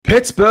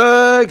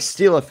Pittsburgh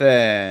Steelers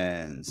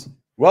fans,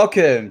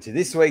 welcome to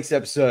this week's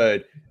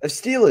episode of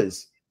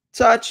Steelers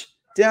Touch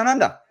Down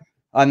Under.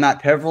 I'm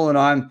Matt Peverell and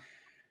I'm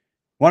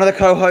one of the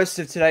co-hosts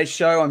of today's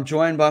show. I'm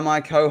joined by my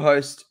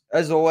co-host,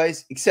 as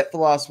always, except for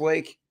last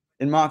week,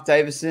 and Mark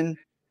Davison.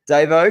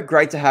 Davo,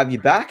 great to have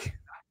you back.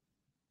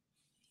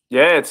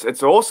 Yeah,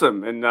 it's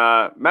awesome. And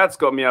Matt's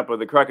got me up with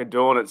the crack of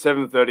dawn at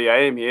 7:30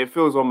 a.m. here. It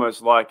feels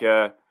almost like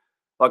a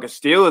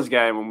Steelers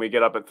game when we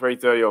get up at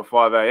 3:30 or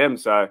 5 a.m.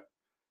 So,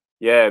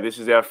 yeah, this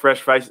is our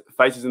fresh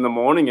faces in the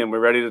morning, and we're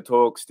ready to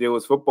talk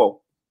Steelers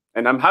football.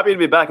 And I'm happy to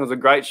be back. It was a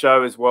great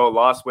show as well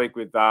last week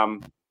with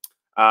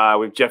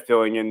Jeff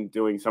filling in,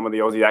 doing some of the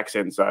Aussie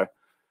accents. So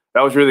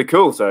that was really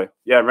cool. So,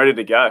 yeah, I'm ready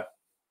to go.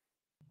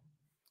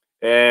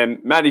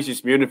 And Maddie's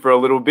just muted for a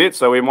little bit,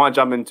 so we might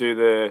jump into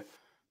the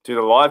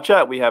live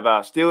chat. We have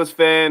our Steelers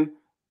fan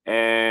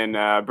and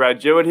Brad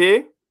Jewett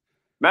here.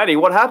 Maddie,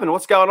 what happened?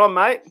 What's going on,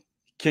 mate?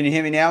 Can you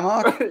hear me now,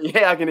 Mark?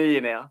 Yeah, I can hear you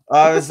now.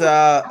 I was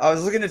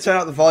looking to turn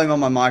up the volume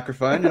on my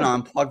microphone and I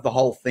unplugged the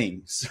whole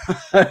thing. So,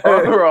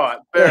 all right.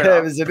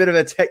 It was a bit of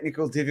a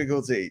technical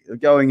difficulty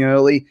going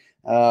early.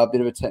 A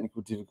bit of a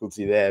technical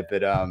difficulty there,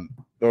 but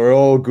we're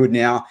all good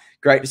now.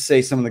 Great to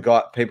see some of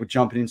the people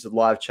jumping into the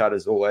live chat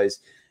as always.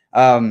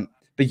 But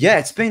yeah,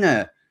 it's been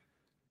as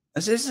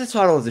the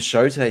title of the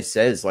show today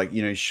says,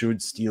 should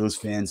Steelers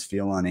fans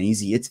feel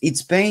uneasy?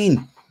 It's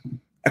been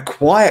a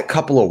quiet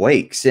couple of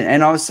weeks.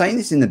 And I was saying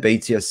this in the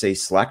BTSC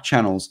Slack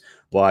channels,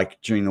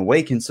 during the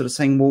week, and sort of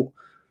saying, well,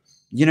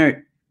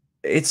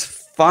 it's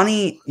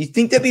funny. You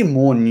think there'd be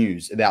more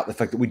news about the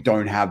fact that we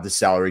don't have the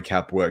salary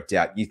cap worked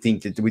out. You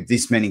think that with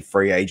this many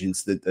free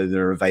agents that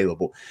are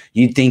available,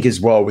 you'd think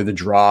as well with the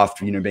draft,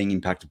 being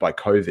impacted by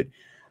COVID.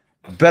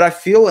 But I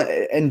feel,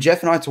 and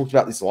Jeff and I talked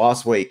about this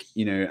last week,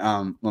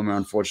 when we're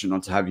unfortunate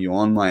not to have you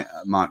on,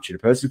 Mark, due to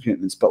personal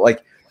commitments,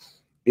 but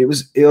it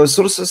was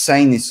sort of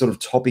saying this sort of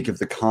topic of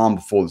the calm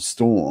before the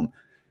storm.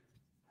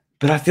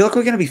 But I feel like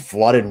we're going to be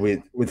flooded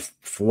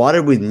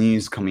with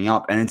news coming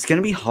up, and it's going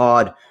to be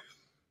hard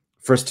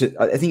for us to.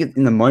 I think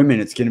in the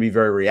moment it's going to be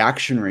very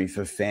reactionary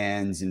for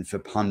fans and for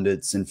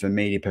pundits and for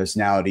media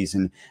personalities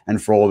and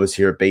for all of us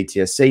here at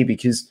BTSC,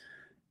 because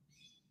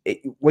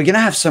we're going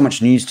to have so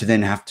much news to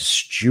then have to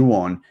stew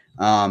on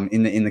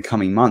in the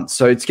coming months.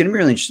 So it's going to be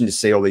really interesting to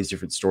see all these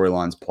different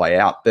storylines play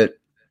out. But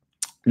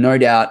no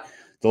doubt,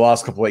 the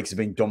last couple of weeks have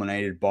been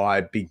dominated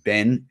by Big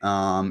Ben,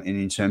 and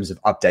in terms of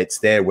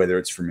updates there, whether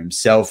it's from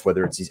himself,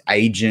 whether it's his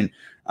agent.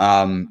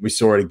 We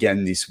saw it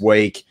again this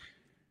week.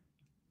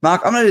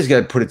 Mark, I'm going to just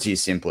go put it to you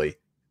simply.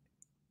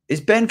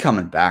 Is Ben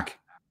coming back?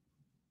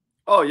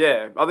 Oh,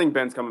 yeah. I think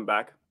Ben's coming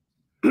back.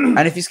 And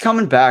if he's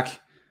coming back,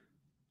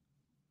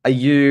 are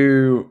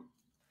you,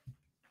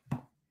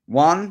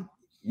 one,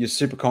 you're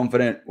super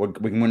confident we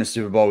can win a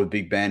Super Bowl with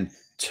Big Ben?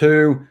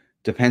 Two,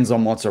 depends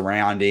on what's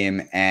around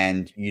him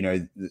and, who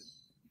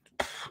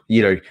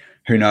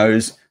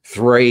knows?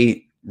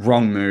 Three,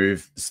 wrong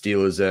move. The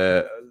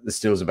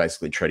Steelers are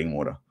basically treading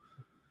water.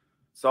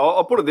 So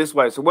I'll put it this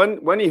way. So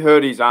when he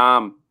hurt his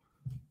arm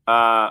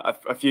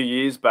a few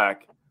years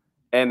back,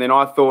 and then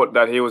I thought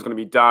that he was going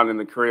to be done and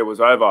the career was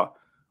over,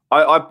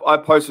 I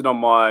posted on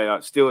my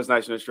Steelers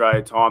Nation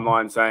Australia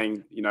timeline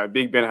saying,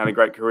 Big Ben had a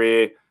great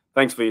career.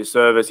 Thanks for your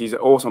service. He's an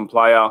awesome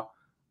player.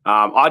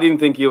 I didn't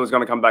think he was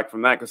going to come back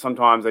from that, because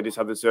sometimes they just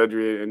have the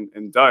surgery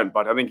and don't.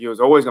 But I think he was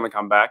always going to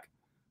come back.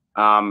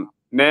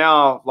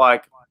 Now,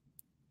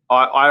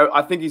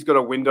 I think he's got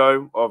a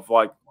window of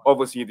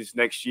obviously this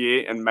next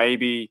year and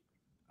maybe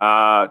 2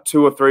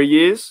 or 3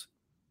 years.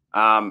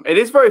 It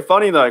is very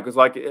funny though, because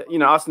us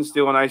in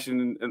Steeler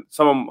Nation and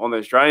someone on the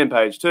Australian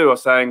page too are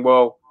saying,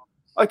 well,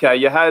 okay,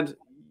 you had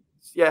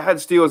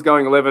Steelers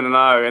going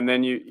 11-0, and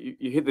then you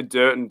hit the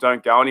dirt and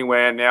don't go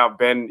anywhere. Now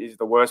Ben is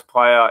the worst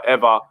player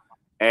ever,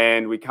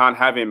 and we can't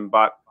have him.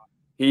 But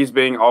he's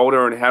being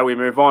older, and how do we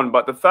move on?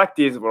 But the fact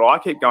is, what I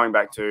keep going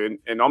back to,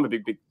 and I'm a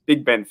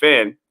big Ben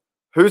fan,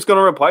 who's going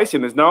to replace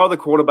him? There's no other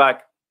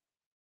quarterback,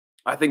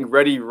 I think,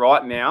 ready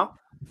right now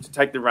to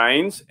take the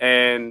reins,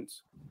 and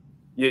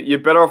you're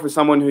better off with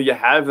someone who you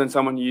have than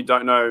someone who you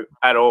don't know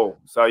at all.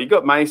 So you've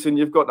got Mason,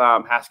 you've got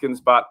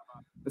Haskins, but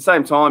at the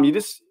same time, you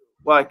just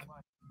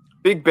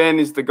Big Ben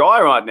is the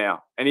guy right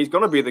now, and he's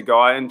going to be the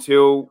guy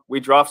until we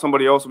draft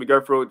somebody else and we go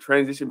through a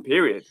transition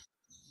period.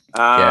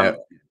 I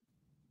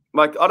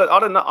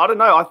don't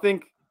know. I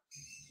think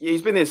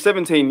he's been there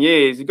 17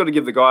 years. You've got to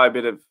give the guy a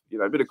bit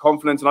of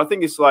confidence, and I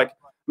think it's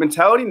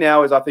mentality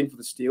now is, I think, for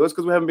the Steelers,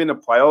 because we haven't been in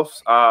the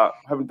playoffs,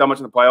 haven't done much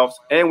in the playoffs,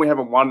 and we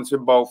haven't won the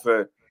Super Bowl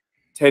for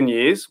 10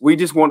 years. We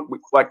just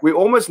we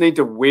almost need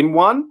to win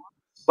one.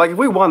 If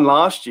we won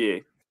last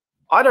year,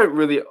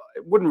 it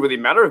wouldn't really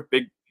matter if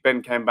Big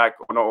Ben came back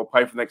or not, or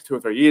played for the next 2 or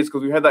 3 years,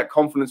 because we had that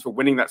confidence for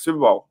winning that Super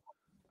Bowl.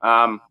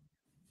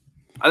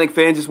 I think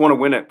fans just want to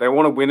win it. They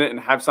want to win it and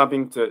have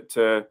something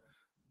to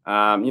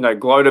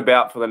gloat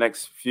about for the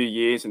next few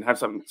years, and have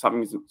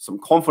some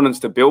confidence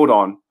to build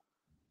on.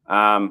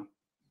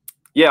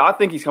 I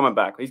think he's coming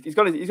back. He's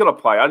got to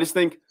play. I just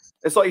think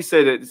it's like you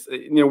said. It's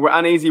we're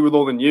uneasy with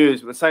all the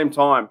news, but at the same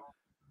time,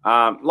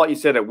 like you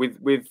said,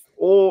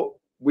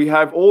 we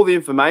have all the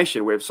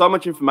information. We have so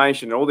much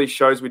information, and all these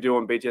shows we do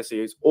on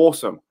BTSC is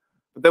awesome.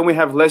 But then we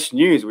have less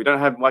news. We don't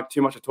have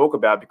too much to talk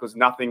about because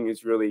nothing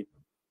is really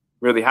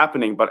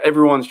happening. But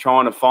everyone's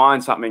trying to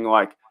find something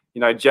like,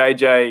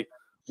 JJ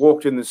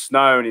walked in the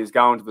snow and he's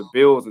going to the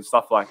Bills and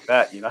stuff like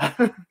that,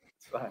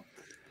 So.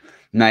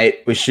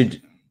 Mate,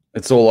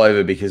 it's all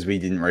over because we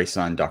didn't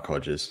re-sign Duck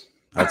Hodges.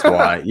 That's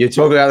why. You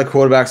talk about the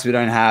quarterbacks we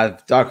don't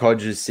have. Duck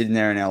Hodges sitting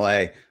there in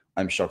LA.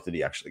 I'm shocked that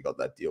he actually got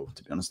that deal,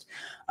 to be honest.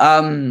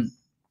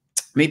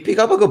 Pick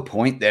up a good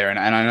point there, and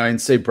I know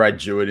and see Brad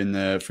Jewett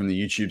from the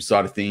YouTube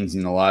side of things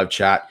in the live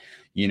chat.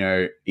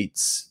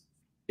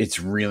 It's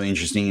really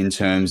interesting in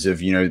terms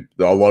of a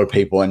lot of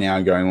people are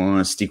now going, well, I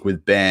want to stick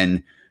with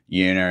Ben.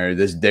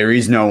 There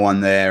is no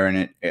one there,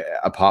 and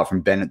apart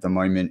from Ben at the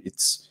moment,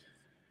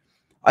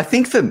 I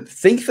think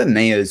for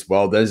me as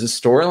well, there's a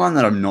storyline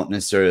that I'm not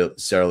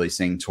necessarily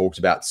seeing talked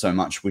about so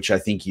much, which I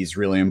think is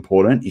really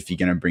important if you're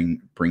going to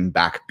bring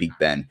back Big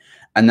Ben.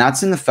 And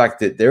that's in the fact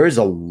that there is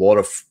a lot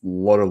of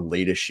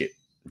leadership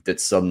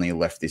that suddenly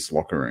left this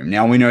locker room.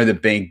 Now we know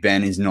that Big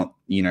Ben is not,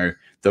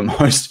 the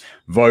most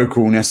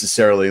vocal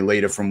necessarily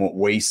leader from what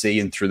we see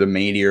and through the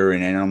media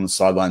and on the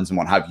sidelines and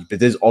what have you. But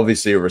there's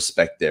obviously a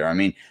respect there. I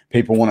mean,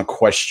 people want to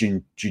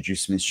question Juju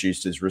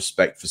Smith-Schuster's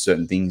respect for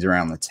certain things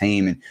around the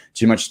team and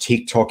too much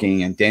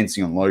TikToking and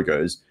dancing on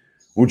logos.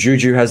 Well,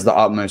 Juju has the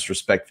utmost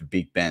respect for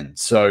Big Ben.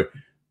 So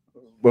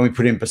when we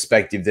put it in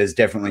perspective, there's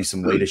definitely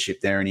some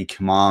leadership there, and he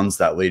commands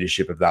that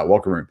leadership of that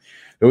locker room.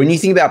 But when you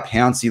think about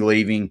Pouncey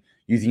leaving,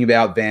 you think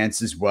about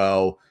Vance as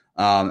well,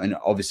 and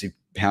obviously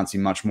Pouncey,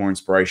 much more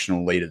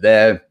inspirational leader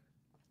there.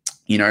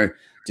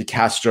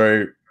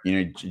 DeCastro,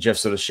 Jeff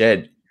sort of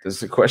shared,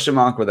 there's a question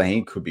mark whether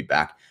he could be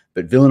back,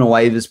 but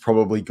Villanueva's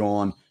probably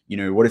gone.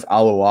 What if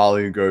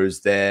Alualu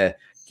goes there?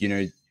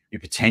 You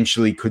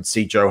potentially could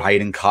see Joe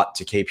Hayden cut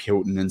to keep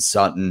Hilton and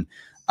Sutton.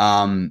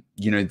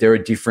 There are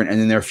different, and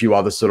then there are a few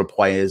other sort of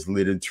players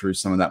littered through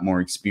some of that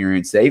more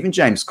experience there. Even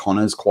James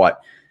Conner's quite,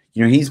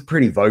 he's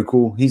pretty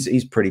vocal.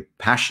 He's pretty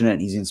passionate.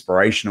 He's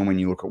inspirational when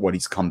you look at what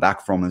he's come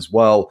back from as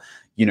well.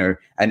 And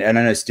I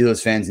know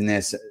Steelers fans in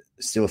there,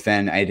 Steelers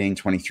fan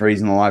 1823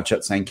 is in the live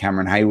chat saying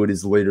Cameron Hayward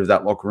is the leader of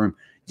that locker room.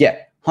 Yeah,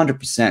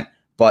 100%.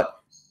 But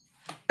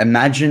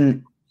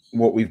imagine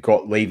what we've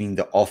got leaving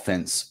the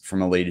offense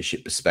from a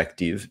leadership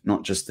perspective,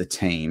 not just the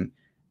team,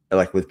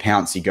 like with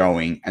Pouncey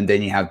going, and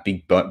then you have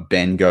Big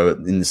Ben go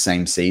in the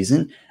same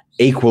season.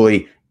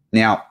 Equally,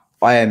 now,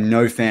 I am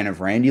no fan of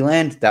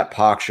Randyland. That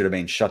park should have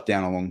been shut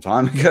down a long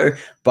time ago.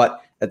 But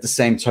by the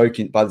same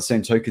token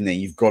there,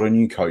 you've got a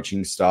new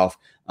coaching staff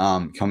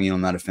coming in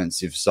on that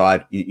offensive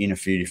side in a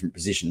few different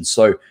positions.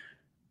 So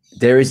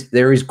there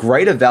is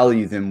greater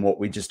value than what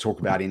we just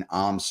talk about in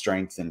arm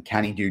strength and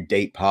can he do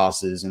deep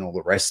passes and all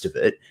the rest of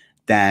it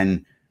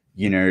than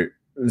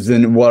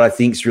what I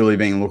think is really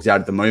being looked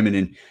at the moment.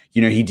 And,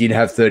 he did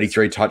have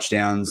 33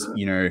 touchdowns,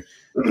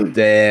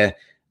 there.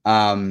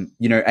 And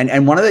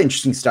one of the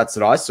interesting stats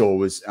that I saw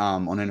was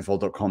on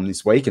NFL.com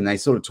this week, and they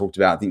sort of talked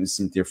about, I think it was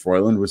Cynthia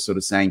Froyland was sort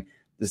of saying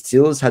the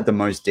Steelers had the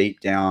most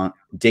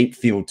deep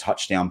field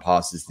touchdown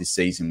passes this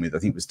season with, I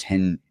think it was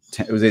 10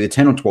 it was either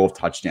 10 or 12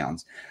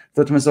 touchdowns. I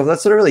thought to myself, that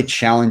sort of really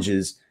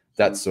challenges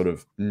that sort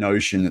of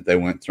notion that they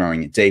weren't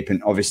throwing it deep.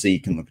 And obviously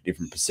you can look at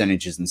different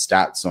percentages and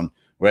stats on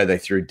where they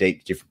threw deep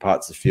to different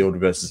parts of the field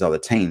versus other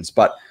teams.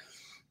 But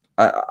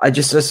I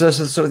sort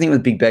of think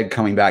with Big Ben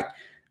coming back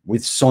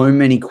with so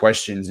many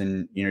questions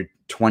and,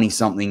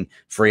 20-something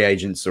free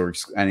agents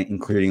and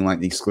including like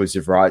the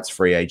exclusive rights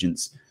free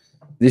agents,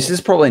 this is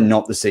probably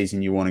not the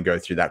season you want to go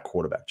through that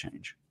quarterback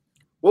change.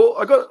 Well,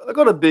 I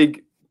got a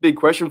big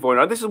question for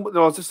you. This is what I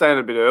was just saying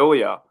a bit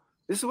earlier.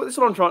 This is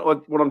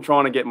what I'm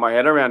trying to get my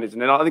head around is,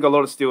 and I think a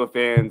lot of Steelers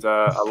fans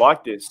are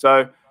like this.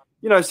 So,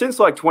 since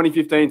like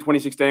 2015,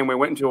 2016, we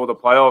went into all the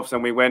playoffs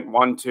and we went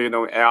 1-2, then we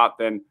went out.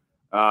 Then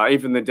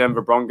even the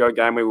Denver Bronco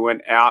game, we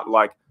went out.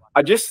 Like,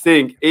 I just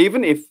think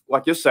even if,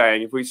 like you're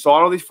saying, if we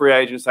sign all these free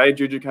agents, say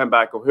Juju came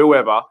back or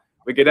whoever,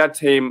 we get our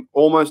team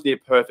almost near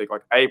perfect,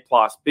 like A+,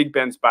 Big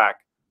Ben's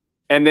back,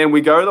 and then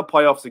we go to the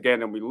playoffs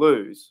again and we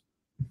lose.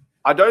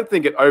 I don't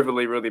think it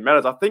overly really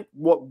matters. I think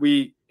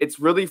it's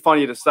really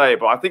funny to say,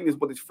 but I think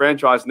what this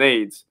franchise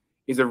needs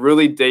is a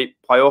really deep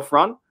playoff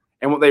run.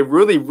 And what they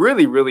really,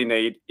 really, really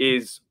need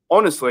is,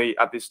 honestly,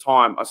 at this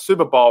time, a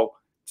Super Bowl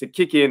to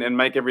kick in and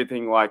make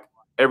everything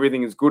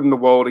is good in the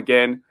world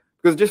again.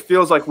 Because it just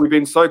feels like we've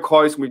been so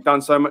close and we've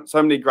done so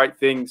many great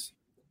things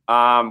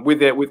when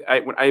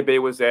AB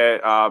was there,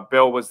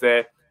 Bell was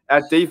there.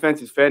 Our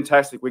defense is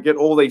fantastic. We get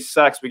all these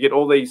sacks. We get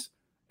all these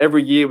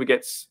every year. We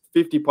get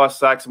 50+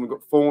 sacks, and we've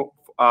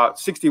got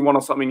 61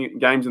 or something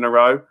games in a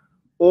row.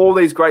 All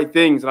these great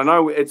things. And I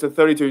know it's a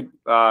 32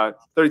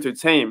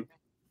 team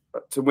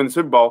to win the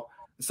Super Bowl.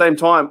 At the same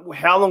time,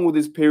 how long will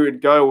this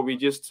period go where we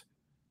just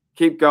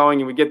keep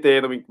going and we get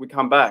there, then we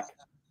come back?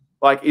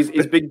 Like, is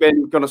Big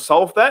Ben going to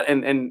solve that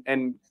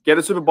and get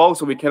a Super Bowl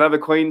so we can have a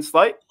clean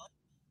slate?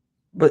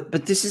 But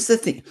this is the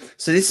thing.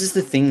 So this is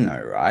the thing,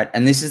 though, right?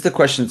 And this is the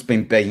question that's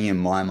been begging in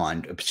my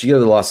mind,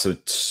 particularly the last, I'm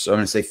going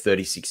to say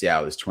 36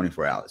 hours,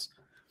 24 hours.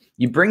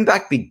 You bring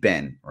back Big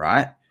Ben,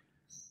 right?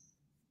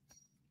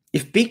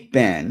 If Big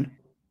Ben,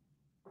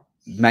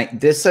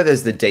 there's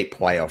the deep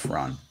playoff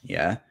run,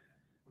 yeah?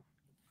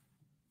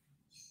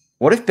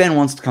 What if Ben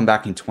wants to come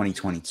back in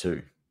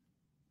 2022,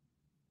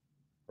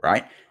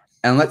 right?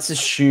 And we'll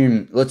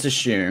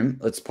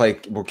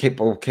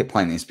keep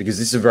playing this because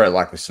this is a very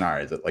likely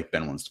scenario that like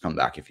Ben wants to come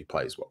back if he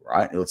plays well,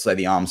 right? Let's say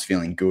the arm's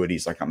feeling good.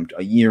 He's like, I'm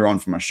a year on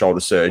from my shoulder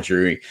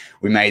surgery.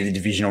 We made the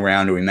divisional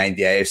round or we made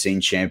the AFC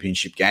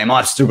championship game.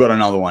 I've still got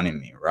another one in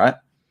me, right?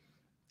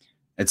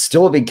 It's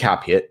still a big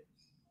cap hit,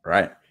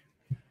 right?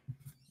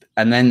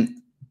 And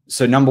then,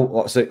 so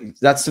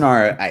that's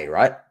scenario A,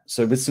 right?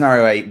 So with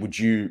scenario A,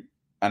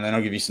 and then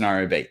I'll give you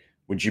scenario B.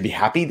 Would you be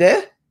happy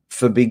there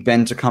for Big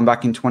Ben to come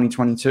back in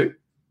 2022?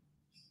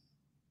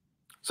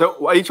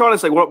 So are you trying to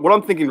say what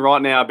I'm thinking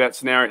right now about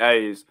scenario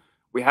A is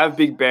we have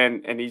Big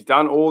Ben and he's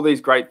done all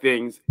these great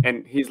things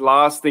and his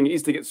last thing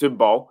is to get Super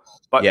Bowl.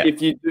 But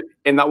if you do,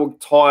 and that will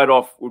tie it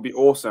off would be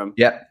awesome.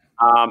 Yeah.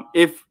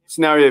 If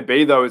scenario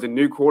B though is a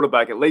new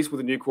quarterback, at least with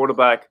a new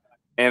quarterback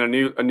and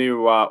a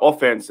new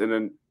offense, and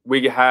then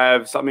we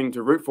have something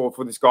to root for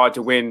this guy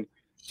to win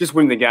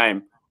the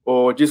game,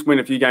 or just win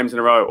a few games in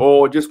a row,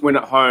 or just win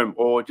at home,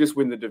 or just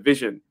win the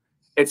division.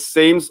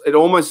 It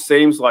almost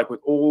seems like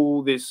with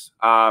all this,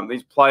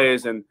 these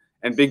players and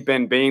Big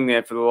Ben being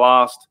there for the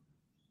last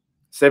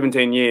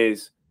 17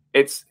 years,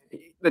 it's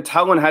the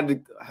talent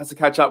has to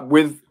catch up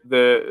with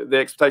the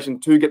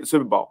expectation to get the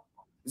Super Bowl.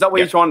 Is that what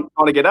you're trying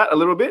to get at a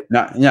little bit?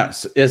 No.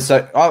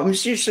 So I'm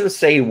just sort of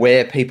see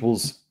where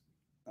people's.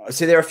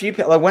 So there are a few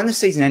people. Like when the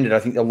season ended, I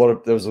think there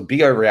was a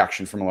big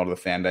overreaction from a lot of the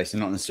fan base, and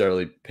not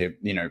necessarily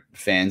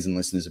fans and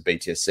listeners of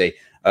BTSC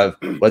of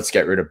let's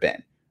get rid of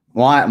Ben.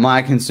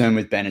 My concern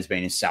with Ben has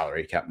been his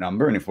salary cap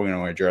number, and if we're going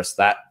to address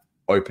that,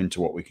 open to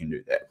what we can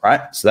do there,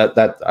 right? So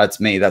that's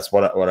me. That's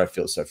what I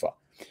feel so far.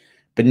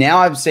 But now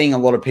I'm seeing a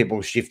lot of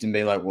people shift and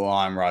be like, "Well,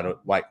 I'm right."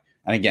 Like,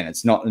 and again,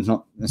 it's not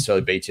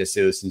necessarily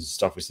BTSC listening to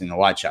stuff we see in the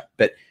light chat,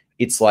 but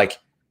it's like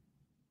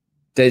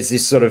there's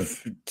this sort of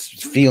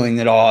feeling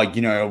that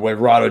we're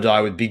ride or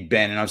die with Big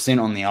Ben, and I've seen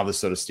it on the other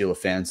sort of Steeler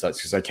fan sites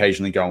because I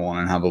occasionally go on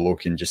and have a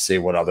look and just see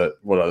what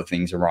other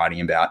things are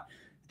writing about.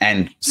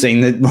 And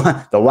seeing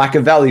the lack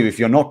of value if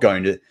you're not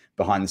going to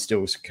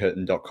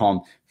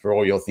behindthesteelerscurtain.com for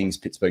all your things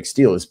Pittsburgh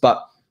Steelers.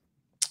 But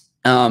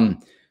so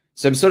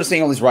I'm sort of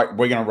seeing all this, right,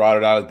 we're going to ride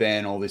it out with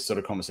Ben, all this sort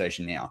of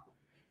conversation now.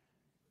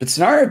 But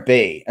scenario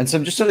B, and so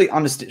I'm just sort of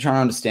trying to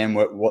understand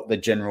what the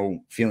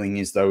general feeling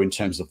is, though, in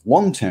terms of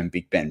long-term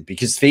Big Ben,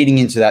 because feeding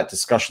into that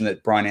discussion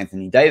that Brian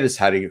Anthony Davis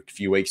had a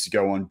few weeks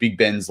ago on Big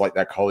Ben's like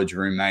that college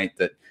roommate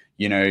that,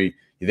 you're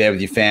there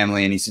with your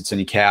family and he sits on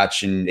your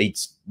couch and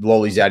eats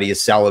lollies out of your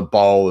salad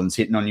bowl and is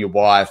hitting on your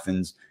wife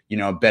and,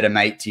 a better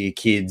mate to your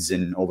kids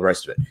and all the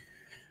rest of it.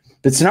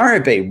 But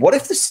scenario B, what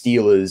if the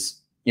Steelers,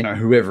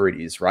 whoever it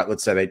is, right?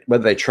 Let's say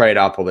whether they trade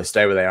up or they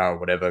stay where they are or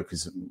whatever,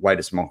 because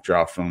latest mock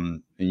draft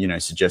from,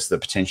 suggests that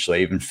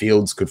potentially even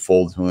Fields could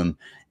fall to them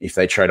if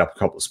they trade up a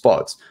couple of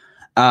spots.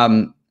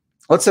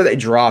 Let's say they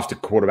draft a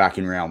quarterback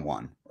in round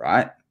 1,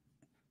 right?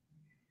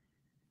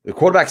 The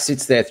quarterback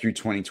sits there through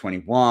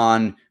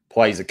 2021,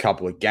 plays a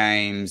couple of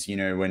games,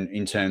 when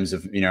in terms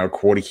of, a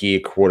quarter here,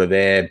 quarter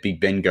there, Big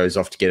Ben goes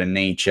off to get a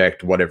knee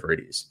checked, whatever it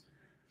is.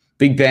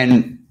 Big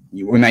Ben,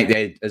 we make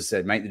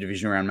the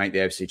division round, make the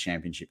AFC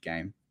championship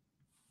game.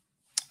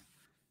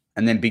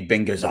 And then Big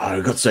Ben goes, I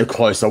got so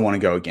close, I want to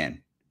go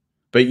again.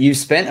 But you've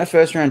spent a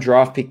first round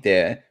draft pick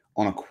there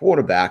on a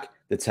quarterback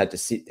that's had to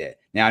sit there.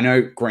 Now, I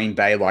know Green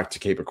Bay like to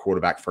keep a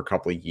quarterback for a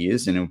couple of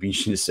years, and it'll be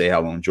interesting to see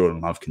how long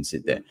Jordan Love can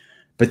sit there.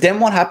 But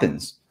then what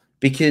happens?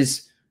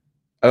 Because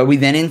are we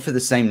then in for the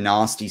same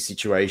nasty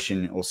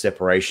situation or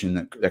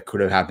separation that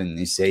could have happened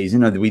this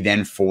season? Are we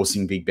then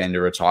forcing Big Ben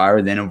to retire?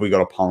 And then have we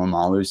got a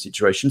Polamalu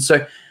situation?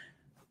 So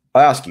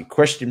I ask you,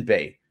 question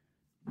B,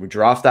 we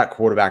draft that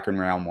quarterback in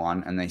round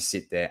 1 and they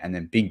sit there, and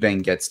then Big Ben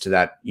gets to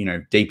that,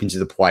 deep into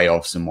the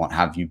playoffs and what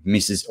have you,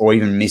 misses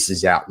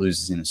out,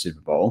 loses in a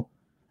Super Bowl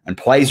and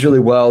plays really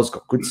well, has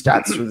got good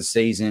stats for the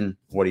season.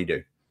 What do you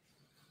do?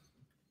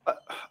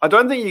 I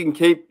don't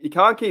think you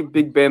can't keep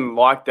Big Ben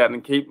like that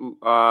and keep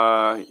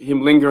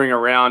him lingering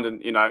around.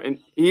 And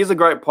he is a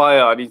great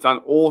player and he's done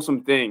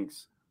awesome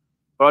things,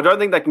 but I don't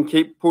think they can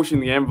keep pushing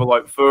the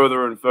envelope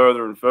further and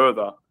further and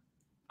further.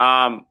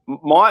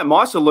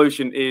 My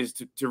solution is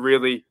to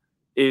make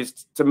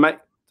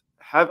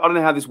I don't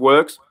know how this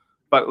works,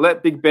 but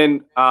let Big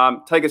Ben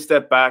take a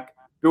step back,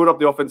 build up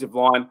the offensive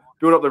line,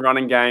 build up the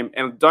running game,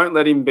 and don't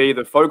let him be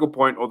the focal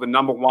point or the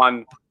number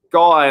one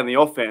guy in the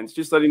offense.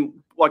 Just let him,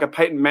 like a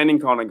Peyton Manning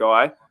kind of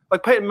guy.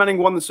 Like Peyton Manning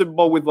won the Super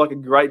Bowl with like a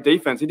great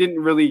defense.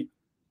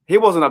 He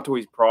wasn't up to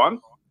his prime.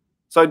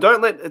 So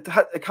don't let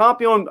it can't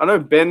be on. I know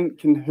Ben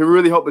can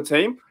really help the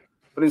team,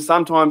 but then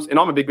sometimes, and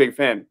I'm a big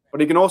fan, but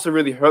he can also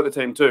really hurt the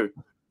team too.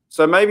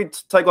 So maybe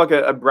take like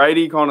a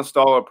Brady kind of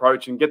style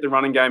approach and get the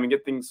running game and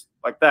get things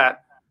like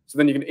that. So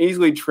then you can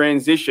easily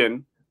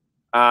transition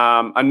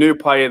a new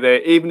player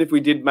there, even if we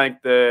did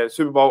make the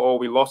Super Bowl or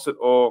we lost it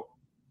or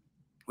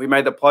we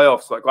made the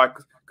playoffs, like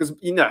because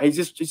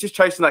he's just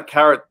chasing that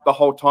carrot the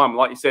whole time.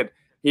 Like you said,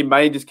 he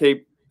may just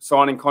keep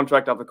signing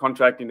contract after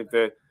contract, and if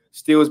the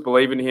Steelers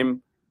believe in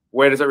him,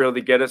 where does it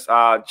really get us?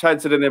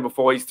 Chad said in there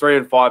before, he's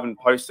 3-5 in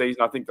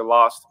postseason. I think the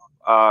last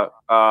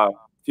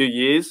few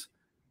years.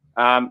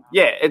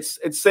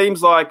 It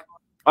seems like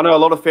I know a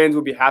lot of fans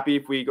would be happy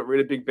if we got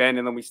rid of Big Ben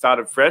and then we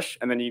started fresh,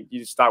 and then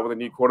you start with a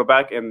new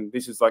quarterback, and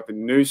this is like the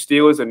new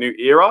Steelers, a new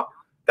era.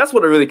 That's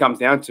what it really comes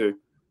down to.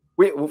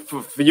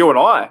 For you and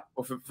I,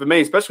 or for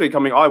me especially,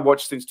 I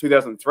watched since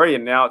 2003,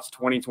 and now it's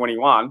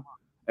 2021,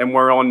 and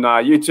we're on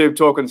YouTube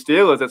talking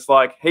Steelers. It's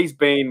like he's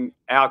been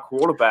our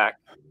quarterback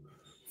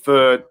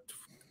for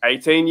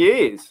 18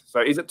 years.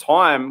 So is it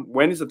time?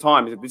 When is the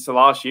time? Is it this the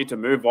last year to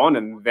move on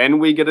and then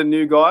we get a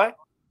new guy?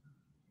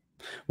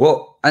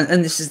 Well,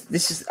 and this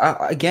is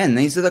again,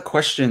 these are the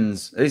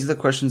questions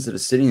that are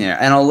sitting there.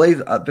 And I'll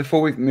leave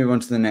before we move on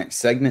to the next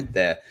segment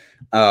there.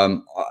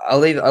 I'll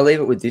leave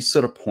it with this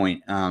sort of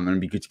point, and it'd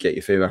be good to get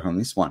your feedback on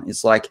this one.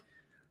 It's like,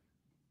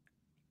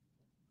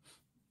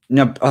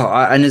 no,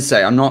 I need to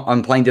say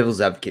I'm playing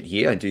devil's advocate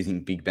here. I do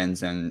think Big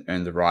Ben's earned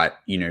the right,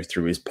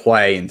 through his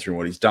play and through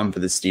what he's done for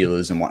the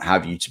Steelers and what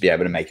have you, to be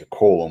able to make a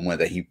call on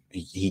whether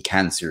he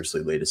can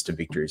seriously lead us to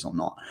victories or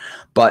not.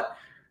 But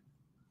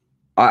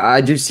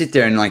I do sit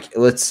there and, like,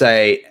 let's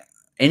say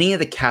any of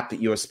the cap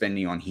that you're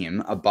spending on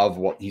him above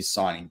what his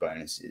signing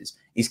bonus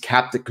is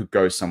cap that could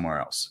go somewhere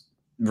else.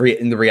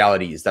 And the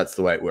reality is that's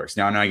the way it works.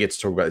 Now, I know I get to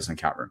talk about this on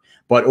Cap Room,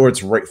 or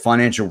it's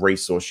financial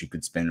resource you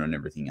could spend on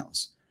everything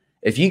else.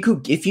 If you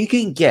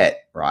can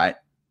get, right,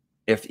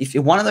 if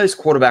one of those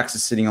quarterbacks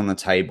is sitting on the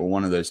table,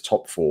 one of those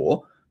top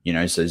four,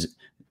 so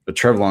but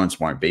Trevor Lawrence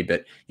won't be,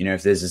 but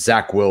if there's a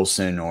Zach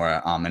Wilson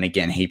or and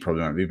again, he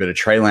probably won't be, but a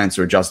Trey Lance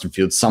or a Justin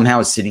Fields somehow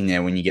is sitting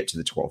there when you get to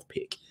the 12th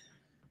pick.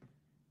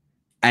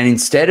 And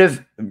instead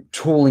of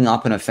tooling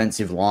up an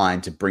offensive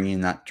line to bring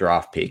in that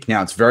draft pick,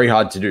 now it's very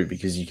hard to do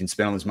because you can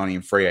spend all this money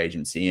in free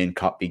agency and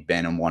cut Big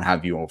Ben and what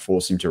have you, or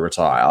force him to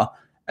retire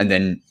and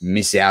then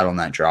miss out on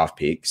that draft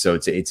pick. So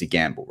it's a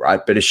gamble, right?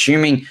 But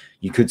assuming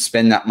you could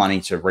spend that money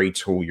to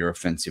retool your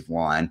offensive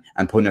line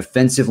and put an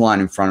offensive line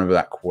in front of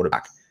that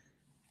quarterback,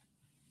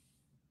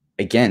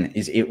 again,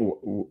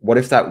 what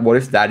if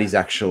that is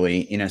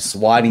actually in a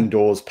sliding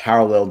doors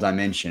parallel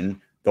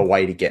dimension the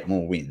way to get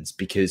more wins?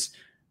 Because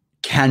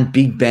can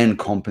Big Ben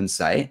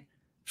compensate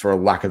for a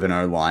lack of an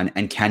O-line,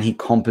 and can he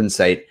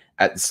compensate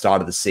at the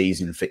start of the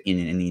season for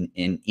an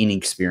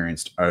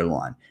inexperienced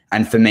O-line?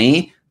 And for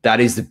me, that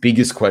is the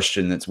biggest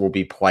question that will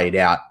be played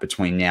out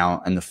between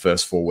now and the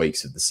first 4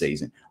 weeks of the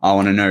season. I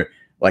want to know,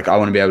 I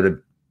want to be able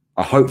to,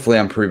 hopefully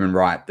I'm proven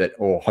right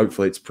or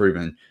hopefully it's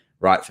proven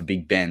right for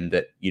Big Ben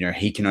that,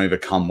 he can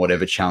overcome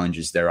whatever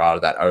challenges there are to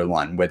that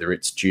O-line, whether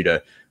it's due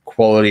to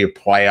quality of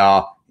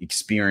player,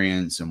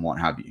 experience, and what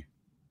have you.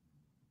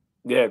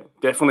 Yeah,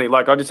 definitely.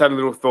 I just had a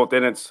little thought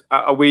then. It's,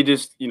 are we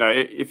just,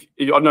 if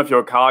I don't know if you're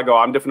a car guy,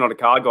 I'm definitely not a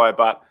car guy,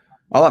 but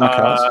I like my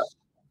cars.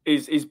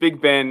 Is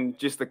Big Ben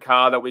just the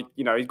car that we,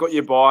 he's got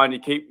you by and you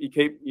keep,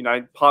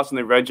 passing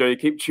the rego, you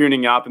keep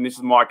tuning up and this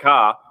is my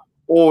car,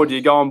 or do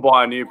you go and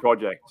buy a new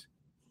project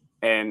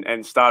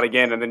and start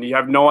again, and then you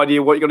have no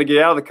idea what you're going to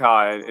get out of the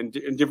car, and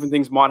different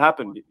things might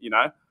happen,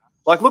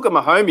 Look at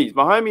Mahomes.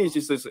 Mahomes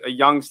is just a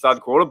young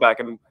stud quarterback,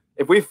 and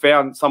if we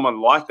found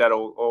someone like that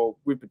or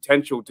with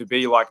potential to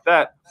be like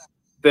that,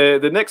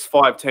 the next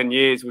 5-10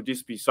 years would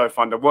just be so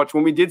fun to watch.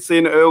 When we did see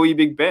an early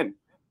Big Ben,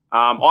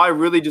 I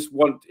really just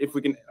want, if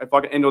I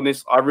can end on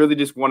this, I really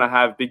just want to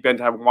have Big Ben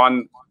to have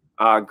one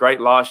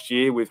great last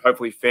year with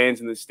hopefully fans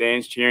in the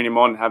stands cheering him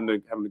on, having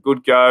a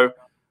good go.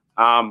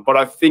 But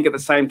I think at the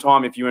same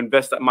time, if you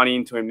invest that money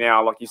into him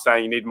now, like you're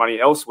saying, you need money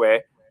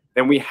elsewhere,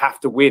 then we have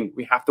to win.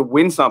 We have to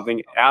win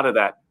something out of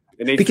that.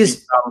 There needs to be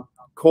some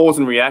cause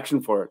and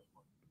reaction for it.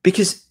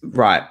 Because,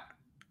 right,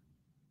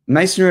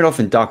 Mason Rudolph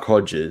and Duck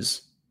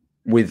Hodges,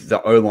 with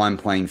the O-line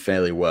playing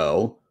fairly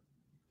well,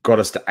 got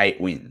us to 8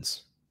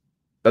 wins.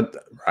 But,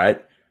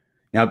 right,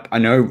 now I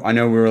know we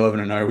were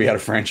 11-0. We had a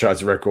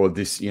franchise record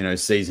this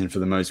season for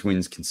the most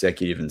wins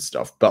consecutive and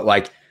stuff.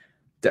 But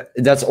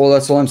that's all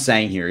I'm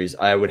saying here is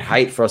I would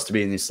hate for us to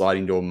be in this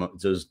sliding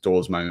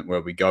doors moment where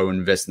we go and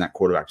invest in that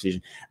quarterback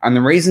position. And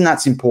the reason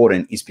that's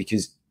important is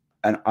because,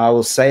 and I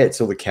will say it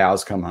till the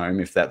cows come home,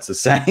 if that's a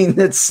saying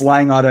that's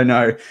slang, I don't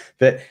know.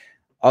 But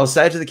I'll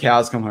say it till the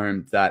cows come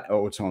home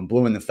or till I'm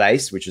blue in the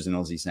face, which is an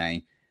Aussie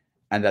saying.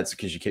 And that's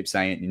because you keep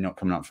saying it and you're not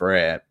coming up for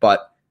air.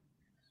 But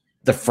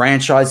the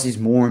franchise is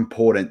more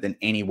important than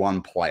any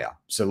one player.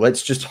 So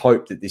let's just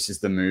hope that this is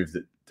the move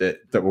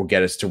that will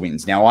get us to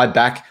wins. Now, I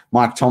back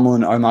Mike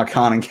Tomlin, Omar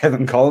Khan, and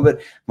Kevin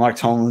Colbert. Mike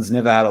Tomlin's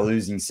never had a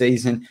losing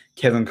season.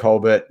 Kevin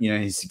Colbert,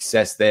 his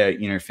success there,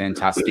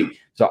 fantastic.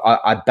 So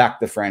I back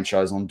the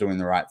franchise on doing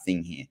the right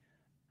thing here.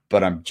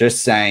 But I'm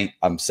just saying,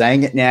 I'm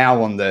saying it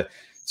now on the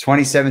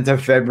 27th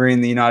of February in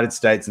the United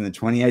States and the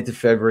 28th of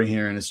February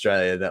here in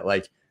Australia that,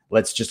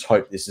 let's just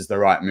hope this is the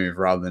right move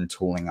rather than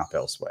tooling up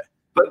elsewhere.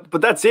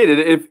 But that's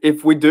it.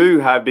 If we do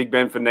have Big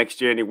Ben for next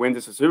year and he wins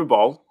us a Super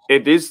Bowl,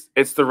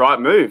 it's the right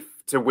move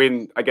to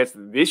win. I guess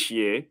this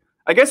year.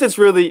 I guess it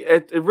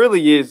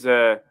really is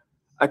a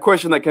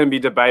question that can be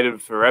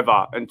debated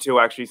forever until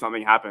actually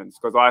something happens.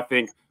 Because I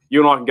think you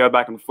and I can go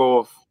back and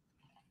forth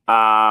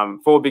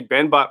for Big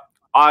Ben, but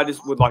I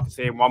just would like to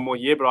see him one more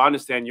year. But I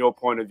understand your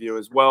point of view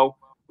as well.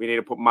 We need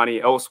to put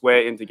money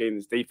elsewhere into getting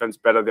this defense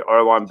better, the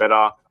O-line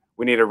better.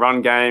 We need a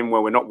run game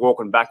where we're not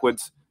walking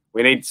backwards.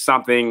 We need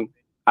something.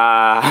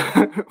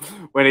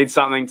 We need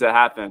something to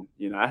happen,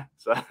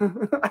 So,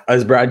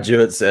 as Brad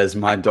Jewett says,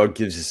 my dog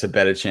gives us a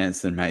better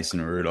chance than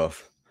Mason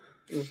Rudolph.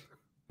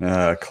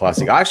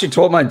 Classic. I actually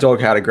taught my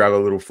dog how to grab a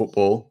little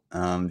football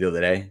the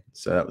other day,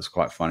 so that was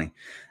quite funny.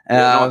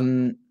 All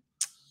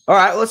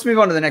right, let's move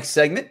on to the next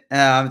segment.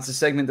 It's a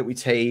segment that we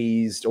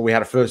teased, or we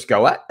had a first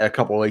go at a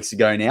couple of weeks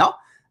ago now.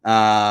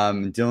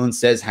 Dylan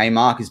says, "Hey,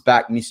 Mark is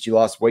back. Missed you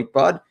last week,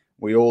 bud."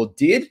 We all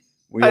did.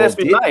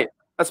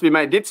 That's my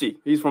mate Ditzy.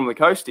 He's from the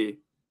coast here.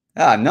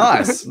 Ah,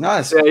 nice.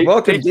 Yeah,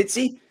 welcome,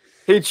 Ditzy.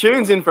 He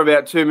tunes in for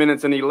about 2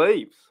 minutes and he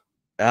leaves.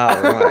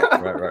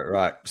 Oh,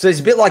 right. So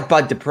it's a bit like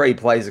Bud Dupree,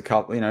 plays a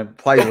couple,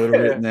 plays a little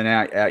bit and then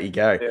out you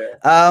go.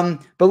 Yeah.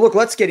 But look,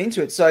 let's get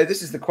into it. So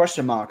this is the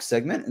question mark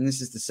segment, and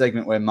this is the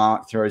segment where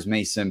Mark throws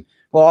me some.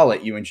 Well, I'll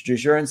let you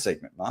introduce your own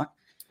segment, Mark.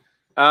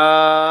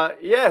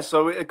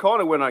 So it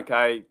kind of went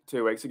okay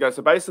 2 weeks ago.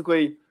 So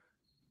basically,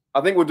 I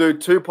think we'll do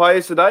 2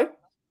 players today.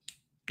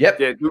 Yep.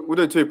 Yeah, we'll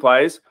do 2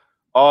 players.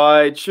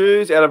 I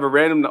choose out of a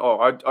random.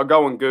 I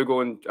go on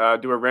Google and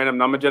do a random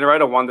number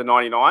generator, 1 to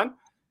 99.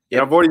 Yep.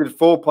 And I've already did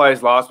 4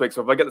 players last week,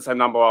 so if I get the same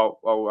number,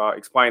 I'll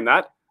explain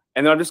that.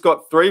 And then I've just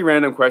got 3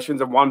 random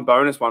questions and 1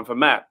 bonus one for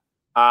Matt.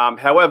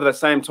 However, at the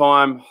same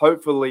time,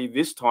 hopefully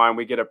this time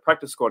we get a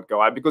practice squad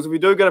guy, because if we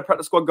do get a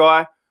practice squad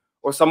guy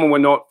or someone we're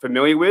not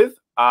familiar with,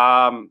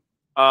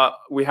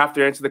 we have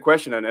to answer the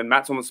question, and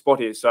Matt's on the spot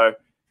here. So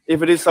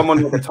if it is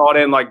someone with a tight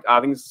end, like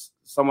I think it's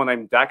someone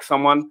named Dak,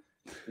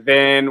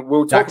 then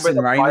we'll talk Jackson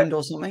about Raymond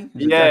or something.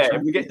 Yeah,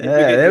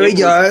 there we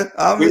go.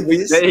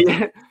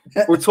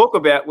 We'll talk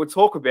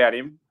about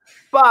him.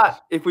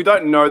 But if we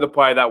don't know the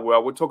player that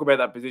well, we'll talk about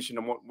that position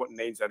and what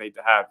needs they need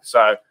to have.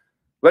 So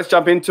let's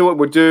jump into it.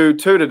 We'll do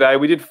 2 today.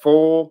 We did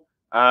 4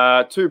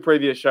 2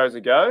 previous shows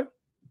ago.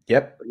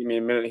 Yep. Give me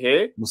a minute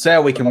here. We'll see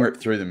how we can rip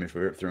through them. If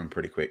we rip through them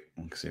pretty quick,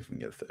 we'll see if we can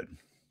get a third.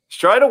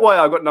 Straight away,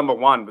 I got number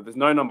 1, but there's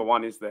no number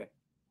 1, is there?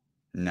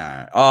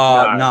 No.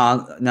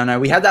 Oh, no.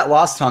 We had that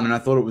last time, and I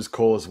thought it was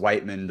Corliss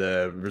Waitman,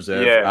 the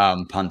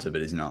reserve punter,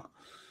 but he's not.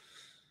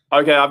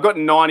 Okay, I've got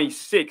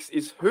 96.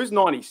 Who's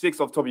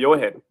 96 off the top of your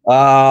head?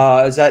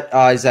 Is that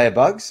Isaiah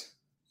Buggs?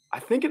 I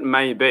think it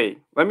may be.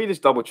 Let me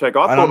just double check.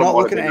 I'm not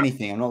looking at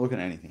anything.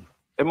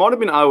 It might have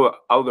been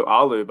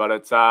Alu, but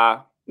it's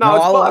no,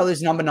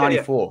 Alu's number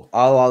 94. Yeah.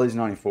 Alu's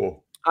 94.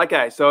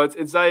 Okay, so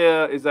it's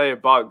Isaiah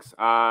Buggs.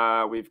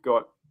 We've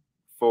got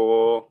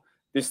for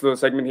this little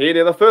segment here.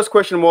 Now, the first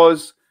question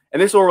was,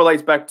 and this all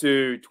relates back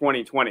to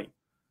 2020.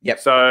 Yep.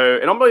 So,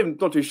 and I'm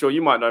not too sure.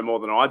 You might know more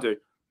than I do,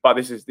 but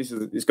this is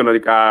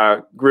going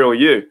to grill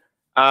you.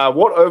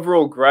 What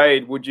overall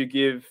grade would you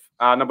give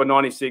number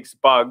 96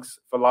 Buggs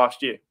for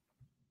last year?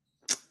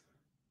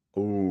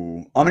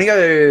 Ooh, I'm going to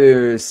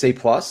go C+,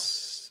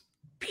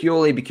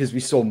 purely because we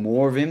saw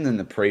more of him than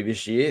the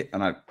previous year,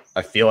 and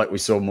I feel like we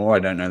saw more. I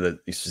don't know the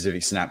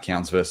specific snap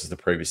counts versus the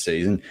previous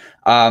season.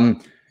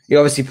 He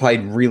obviously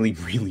played really,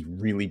 really,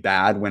 really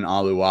bad when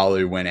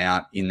Alu went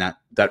out in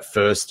that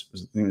first. I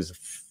think it was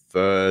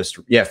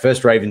the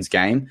first Ravens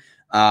game.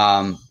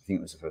 I think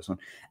it was the first one.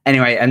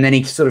 Anyway, and then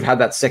he sort of had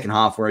that second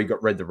half where he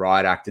got read the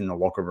riot act in the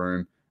locker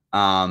room,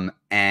 and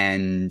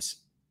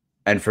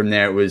from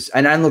there it was.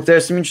 And look,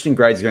 there's some interesting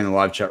grades going in the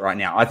live chat right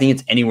now. I think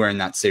it's anywhere in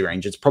that C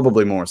range. It's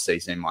probably more a C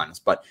minus.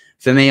 But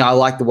for me, I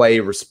like the way he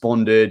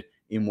responded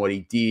in what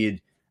he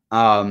did.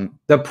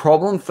 The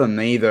problem for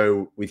me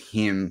though with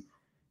him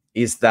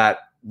is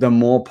that the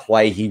more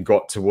play he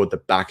got toward the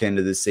back end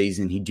of the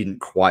season, he didn't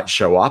quite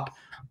show up.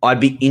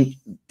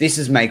 This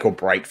is make or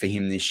break for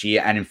him this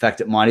year. And in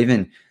fact, it might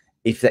even,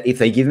 if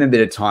they give him a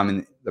bit of time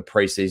in the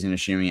preseason,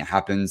 assuming it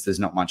happens,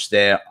 there's not much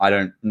there.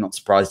 I'm not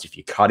surprised if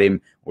you cut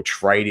him or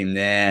trade him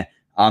there.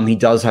 He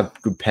does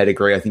have good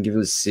pedigree. I think if it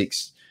was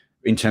 6th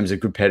in terms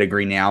of good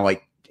pedigree now,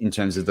 like in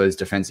terms of those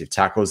defensive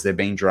tackles, they're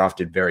being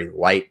drafted very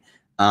late.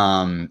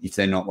 If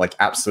they're not like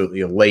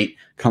absolutely elite,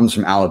 comes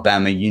from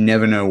Alabama. You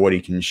never know what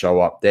he can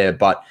show up there.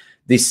 But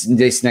this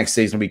next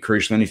season will be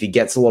crucial. And if he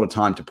gets a lot of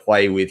time to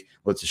play with,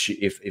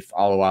 if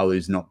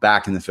Alualu's not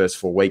back in the first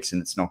 4 weeks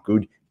and it's not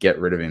good, get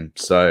rid of him.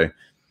 So,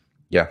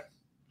 yeah.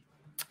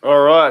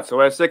 All right.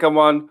 So our second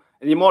one,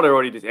 and you might have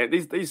already just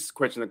answered, these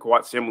questions are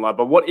quite similar,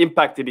 but what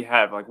impact did he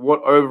have? Like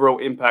what overall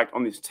impact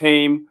on this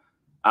team?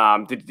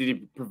 Did he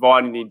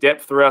provide any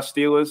depth for our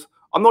Steelers?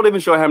 I'm not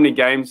even sure how many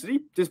games. Did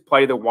he just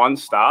play the 1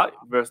 start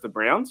versus the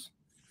Browns?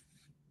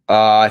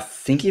 I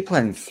think he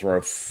played in 3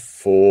 or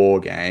 4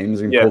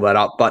 games. We can pull that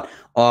up. But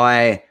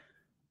overall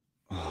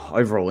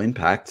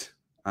impact,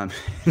 Um,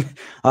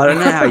 I don't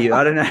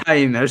know how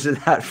you measure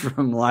that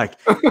from like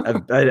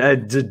a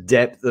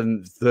depth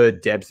and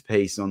third depth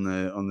piece on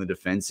the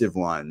defensive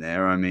line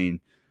there. I mean,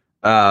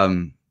 I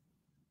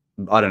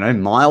don't know,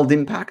 mild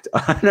impact.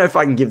 I don't know if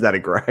I can give that a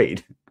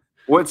grade.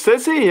 Well, it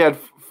says he had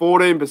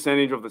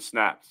 14% of the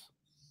snaps.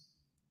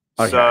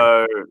 Okay.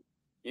 So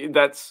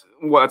that's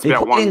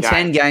about one game. In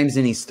 10 games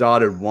and he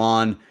started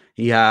one.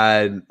 He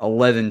had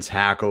 11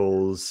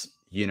 tackles,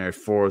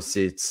 4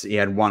 assists. He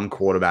had 1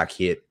 quarterback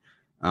hit.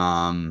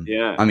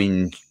 Yeah. I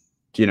mean,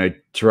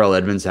 Terrell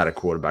Edmonds had a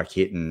quarterback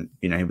hit and,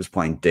 he was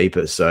playing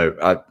deeper.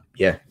 So,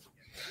 yeah.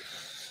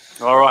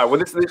 All right. Well,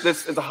 this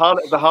is the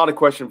harder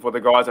question for the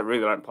guys that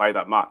really don't play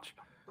that much.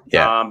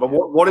 Yeah. But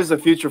what is the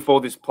future for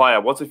this player?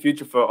 What's the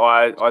future for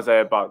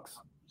Isaiah Buggs?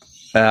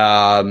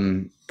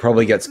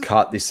 Probably gets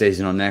cut this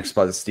season or next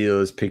by the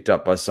Steelers, picked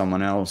up by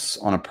someone else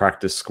on a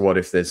practice squad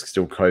if there's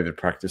still COVID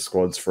practice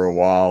squads for a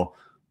while.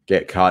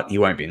 Get cut. He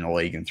won't be in the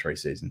league in 3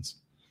 seasons.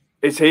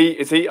 Is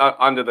he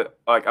under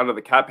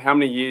the cap? How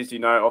many years do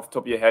you know off the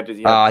top of your head does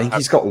he have? I think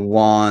he's got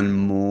 1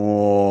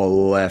 more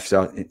left.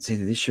 It's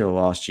either this year or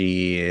last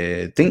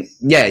year.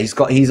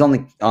 He's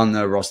on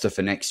the roster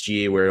for next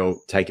year where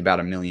he'll take about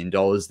 $1 million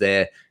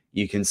there.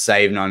 You can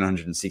save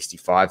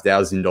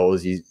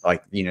 $965,000. He's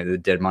the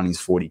dead money's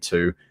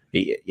 42.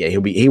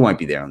 He won't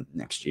be there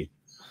next year.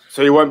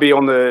 So he won't be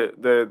on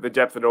the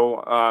depth at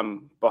all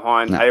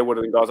behind Hayward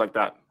and guys like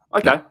that.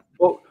 Okay. No.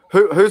 Well,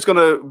 who's going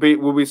to be?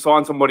 Will we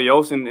sign somebody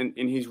else in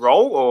his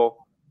role or?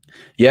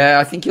 Yeah,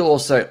 I think he'll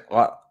also.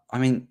 I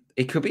mean,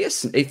 it could be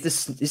if the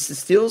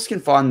Steelers can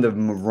find the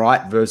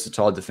right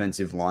versatile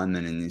defensive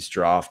lineman in this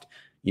draft.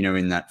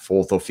 In that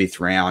 4th or 5th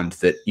round,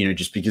 that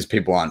just because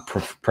people aren't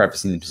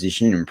prefacing the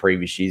position in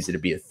previous years,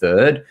 it'd be a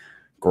 3rd.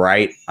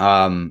 Great.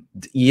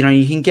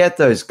 You can get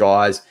those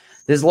guys.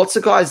 There's lots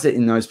of guys that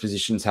in those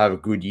positions have a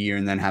good year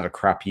and then have a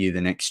crap year the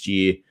next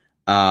year.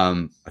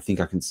 I think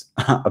I can.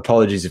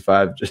 Apologies if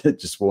I've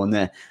just sworn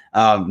there.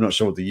 I'm not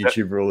sure what the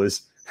YouTube rule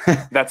is.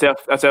 That's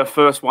our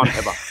first one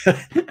ever.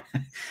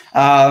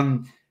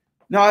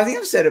 No, I think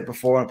I've said it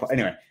before.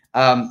 Anyway,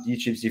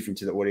 YouTube's different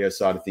to the audio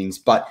side of things,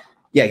 but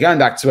yeah, going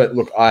back to it.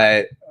 Look,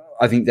 I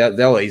think that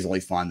they'll easily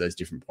find those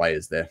different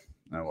players there.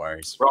 No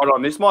worries. Right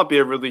on. This might be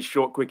a really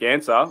short, quick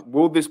answer.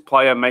 Will this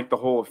player make the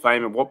Hall of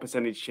Fame, and what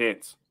percentage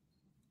chance?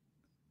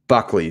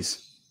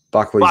 Buckley's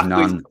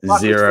none.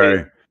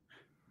 Zero.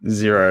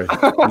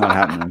 Not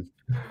happening.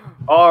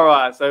 All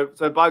right. So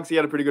Bugs, he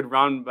had a pretty good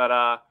run,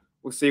 but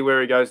we'll see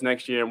where he goes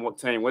next year and what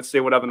team. Let's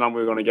see what other number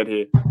we're going to get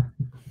here.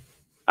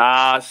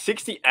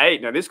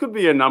 68. Now, this could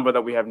be a number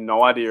that we have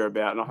no idea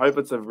about, and I hope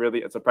it's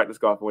a practice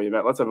guy for you,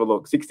 Matt. Let's have a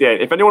look.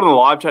 68. If anyone in the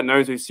live chat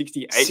knows who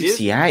 68 is.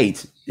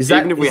 68? Is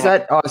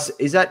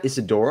that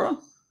Isadora?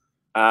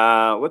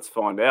 Let's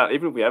find out.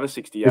 Even if we have a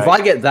 68. If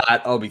I get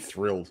that, I'll be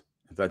thrilled.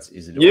 If that's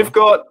Isadora. You've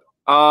got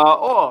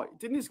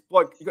didn't this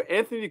bloke? You got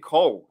Anthony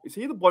Cole. Is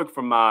he the bloke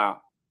from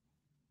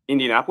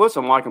Indianapolis?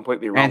 Am I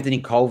completely wrong? Anthony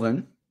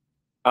Colvin.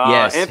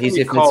 Yes, Anthony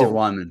he's offensive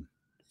lineman.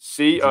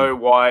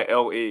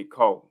 Coyle,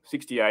 Cole,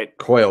 68.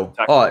 Coyle.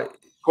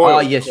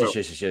 Coyle. Yes.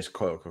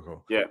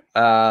 Coyle. Yeah.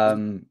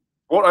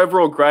 What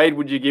overall grade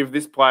would you give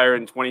this player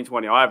in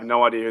 2020? I have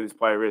no idea who this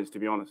player is, to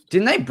be honest.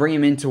 Didn't they bring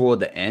him in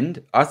toward the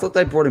end? I thought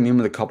they brought him in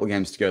with a couple of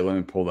games to go. Let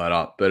me pull that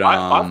up. But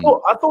I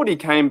thought he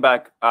came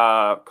back.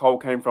 Cole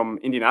came from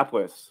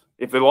Indianapolis.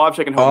 If the live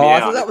check can help me out. I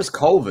thought that was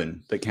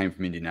Colvin that came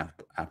from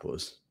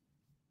Indianapolis.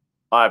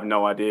 I have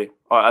no idea.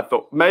 I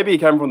thought maybe he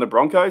came from the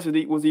Broncos.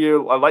 Was he a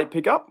late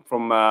pickup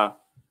from?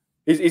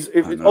 He's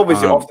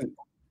obviously often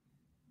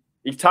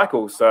he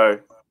tackles, so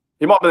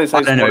he might be the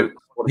same. I don't know.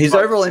 His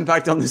overall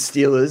impact on the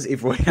Steelers,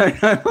 if we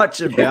don't know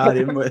much about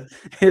him,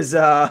 is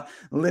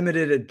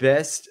limited at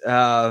best.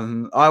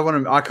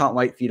 I can't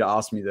wait for you to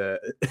ask me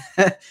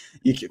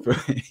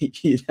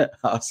you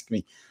ask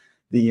me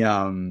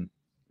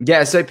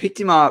so picked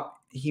him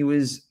up. He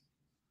was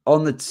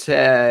on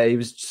he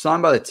was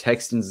signed by the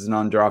Texans as an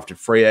undrafted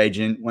free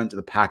agent, went to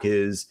the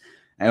Packers,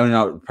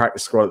 and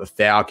practice squad at the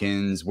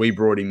Falcons. We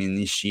brought him in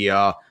this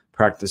year,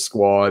 practice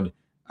squad,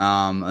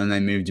 and they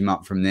moved him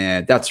up from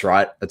there. That's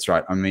right.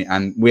 I mean,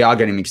 and we are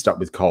getting mixed up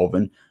with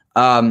Colvin.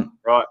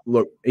 Right.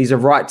 Look, he's a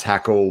right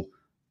tackle.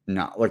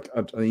 No,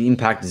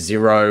 impact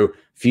 0,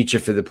 future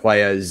for the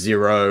player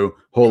 0,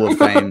 Hall of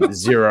Fame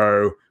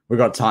 0. We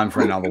got time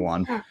for another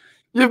one.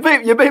 You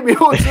beat me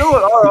all to it.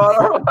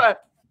 All right.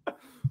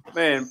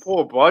 Man,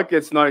 poor bloke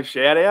gets no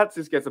shout outs.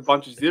 Just gets a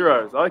bunch of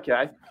zeros.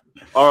 Okay.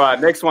 All right,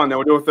 next one. Then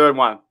we'll do a third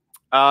one.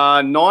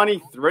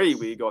 93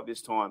 we got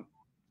this time.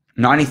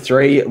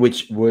 93,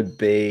 which would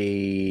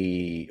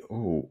be...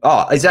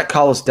 is that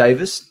Carlos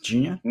Davis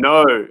Jr.?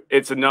 No,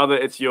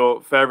 it's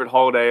your favorite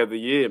holiday of the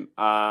year,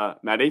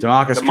 Matty.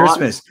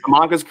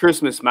 DeMarcus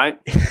Christmas, mate.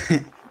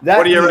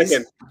 What do you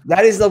reckon?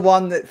 That is the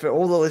one that, for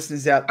all the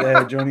listeners out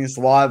there joining us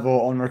live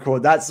or on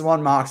record, that's the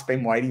one Mark's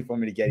been waiting for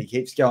me to get. He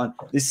keeps going,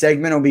 this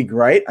segment will be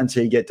great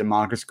until you get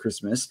DeMarcus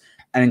Christmas.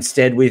 And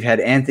instead, we've had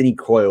Anthony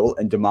Coyle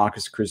and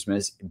DeMarcus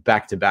Christmas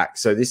back to back.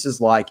 So this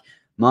is like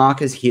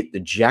Mark has hit the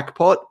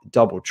jackpot,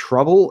 double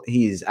trouble.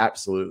 He is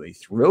absolutely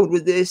thrilled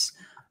with this.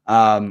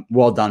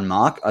 Well done,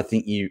 Mark. I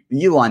think you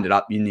lined it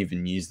up. You didn't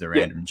even use the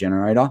random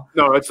generator.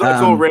 No, it's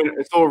all random.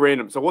 It's all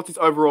random. So what's his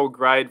overall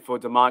grade for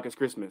DeMarcus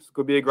Christmas?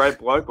 Could be a great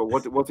bloke, but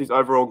what's his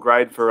overall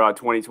grade for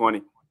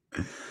 2020?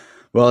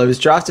 Well, he was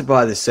drafted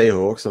by the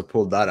Seahawks. I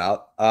pulled that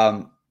up.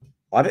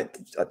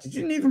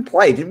 Didn't even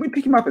play. Didn't we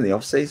pick him up in the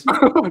offseason?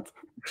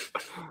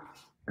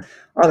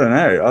 I don't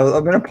know.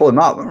 I'm going to pull him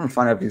up. I'm going to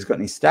find out if he's got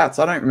any stats.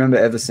 I don't remember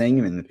ever seeing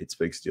him in the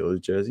Pittsburgh Steelers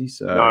jersey.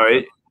 So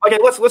okay,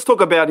 let's talk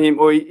about him.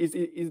 Or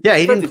he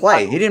didn't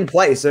play. He didn't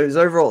play. So his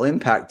overall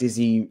impact is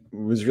he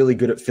was really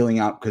good at filling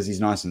up because he's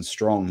nice and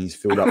strong. He's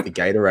filled up the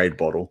Gatorade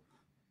bottle.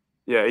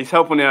 Yeah, he's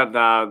helping out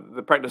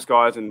the practice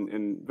guys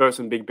and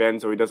versus Big Ben,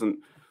 so he doesn't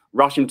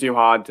rush him too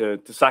hard to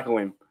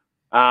sackle him.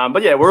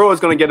 But yeah, we're always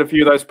going to get a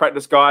few of those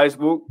practice guys.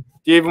 Do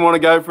you even want to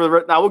go for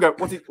the? No, we'll go.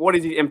 What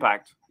is his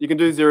impact? You can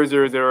do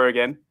 0-0-0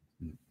 again.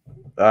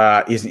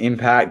 His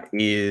impact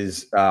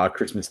is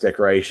Christmas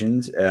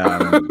decorations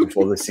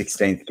before the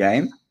 16th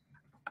game.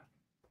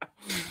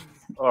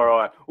 All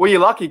right. Well,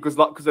 you're lucky because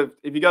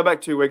if you go back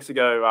 2 weeks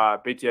ago,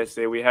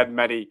 BTSC, we had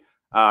Matty,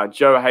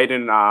 Joe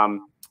Hayden,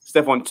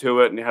 Stephon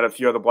Tuitt, and he had a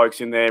few other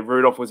blokes in there.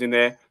 Rudolph was in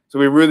there. So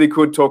we really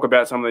could talk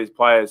about some of these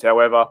players.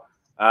 However,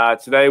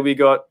 today we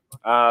got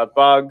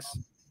Bugs,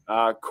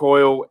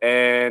 Coyle,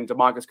 and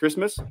DeMarcus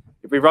Christmas.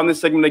 If we run this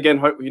segment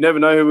again, you never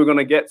know who we're going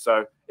to get.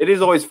 So it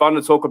is always fun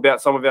to talk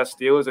about some of our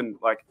Steelers. And,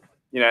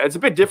 it's a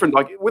bit different.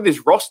 Like, with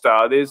this roster,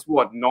 there's,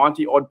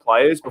 90-odd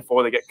players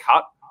before they get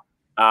cut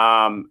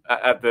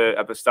at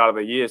the start of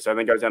the year. So then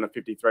it goes down to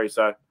 53.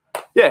 So,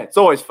 yeah, it's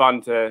always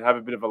fun to have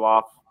a bit of a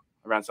laugh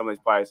around some of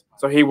these players.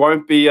 So he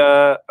won't be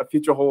a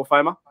future Hall of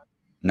Famer?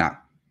 No.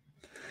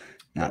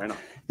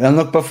 And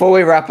look, before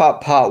we wrap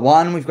up part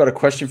one, we've got a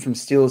question from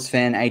Steelers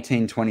fan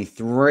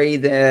 1823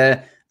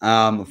 there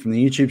from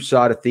the YouTube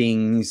side of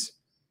things,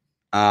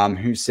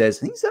 who says, I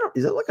think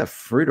is that like a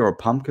fruit or a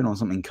pumpkin or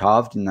something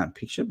carved in that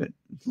picture? But it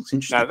looks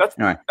interesting.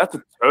 No, that's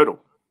a turtle.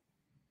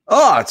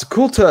 Oh, it's a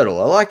cool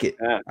turtle. I like it.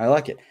 Yeah. I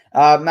like it.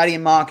 Matty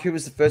and Mark, who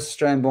was the first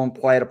Australian-born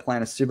player to play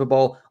in a Super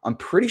Bowl? I'm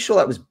pretty sure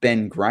that was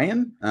Ben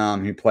Graham,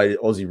 who played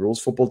Aussie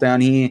rules football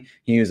down here.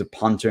 He was a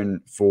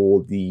punter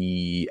for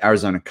the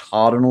Arizona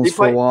Cardinals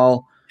for a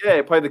while. Yeah,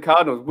 he played the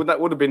Cardinals. That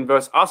would have been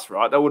versus us,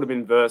 right? That would have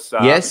been versus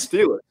yes.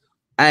 Steelers.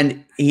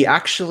 And he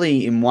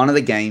actually, in one of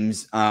the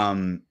games,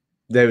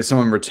 there was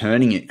someone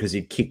returning it because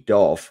he'd kicked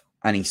off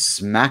and he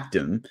smacked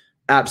him,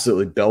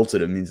 absolutely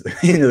belted him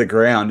into the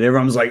ground.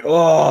 Everyone was like,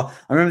 oh,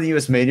 I remember the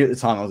US media at the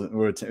time. We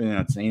were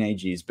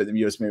teenage years, but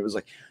the US media was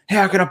like,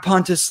 how can a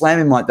punter slam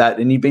him like that?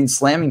 And he'd been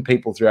slamming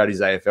people throughout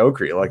his AFL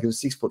career. Like, he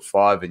was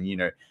 6'5"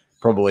 and,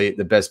 probably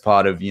the best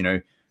part of,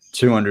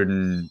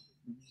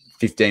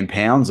 215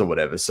 pounds or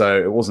whatever.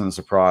 So it wasn't a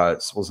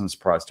surprise.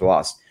 To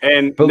us.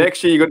 And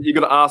next year, you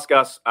got to ask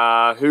us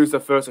who's the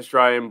first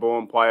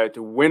Australian-born player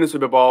to win a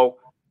Super Bowl.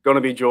 Going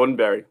to be Jordan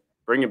Berry.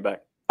 Bring him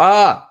back.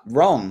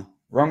 Wrong.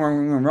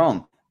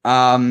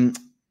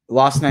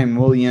 Last name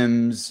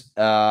Williams.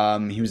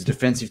 He was a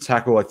defensive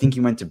tackle. I think he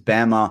went to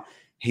Bama.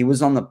 He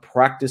was on the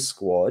practice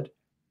squad.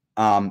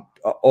 He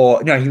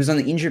was on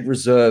the injured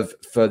reserve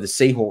for the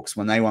Seahawks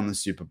when they won the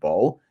Super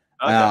Bowl.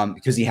 Okay.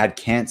 Because he had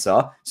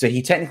cancer. So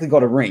he technically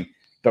got a ring.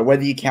 But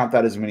whether you count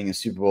that as winning a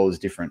Super Bowl is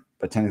different.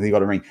 But technically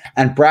got a ring.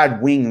 And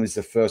Brad Wing was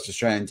the first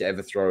Australian to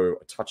ever throw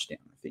a touchdown,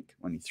 I think,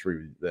 when he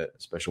threw the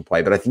special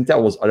play. But I don't think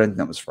that was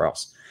for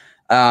us.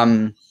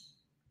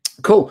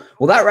 Cool.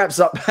 Well, that wraps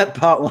up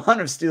part one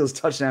of Steelers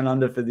Touchdown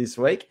Under for this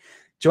week.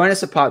 Join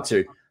us at part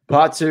two.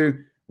 Part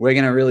two, we're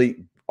going to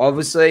really,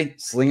 obviously,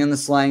 slinging the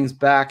slangs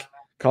back.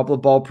 Couple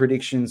of bold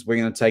predictions. We're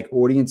going to take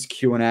audience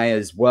Q&A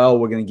as well.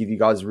 We're going to give you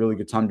guys a really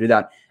good time to do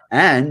that.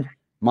 And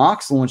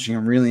Mark's launching a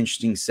really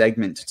interesting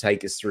segment to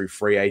take us through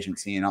free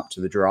agency and up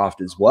to the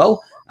draft as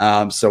well.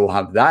 So we'll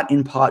have that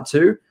in part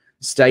two.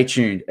 Stay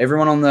tuned.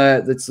 Everyone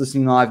that's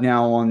listening live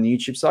now on the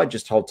YouTube side,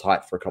 just hold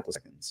tight for a couple of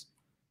seconds.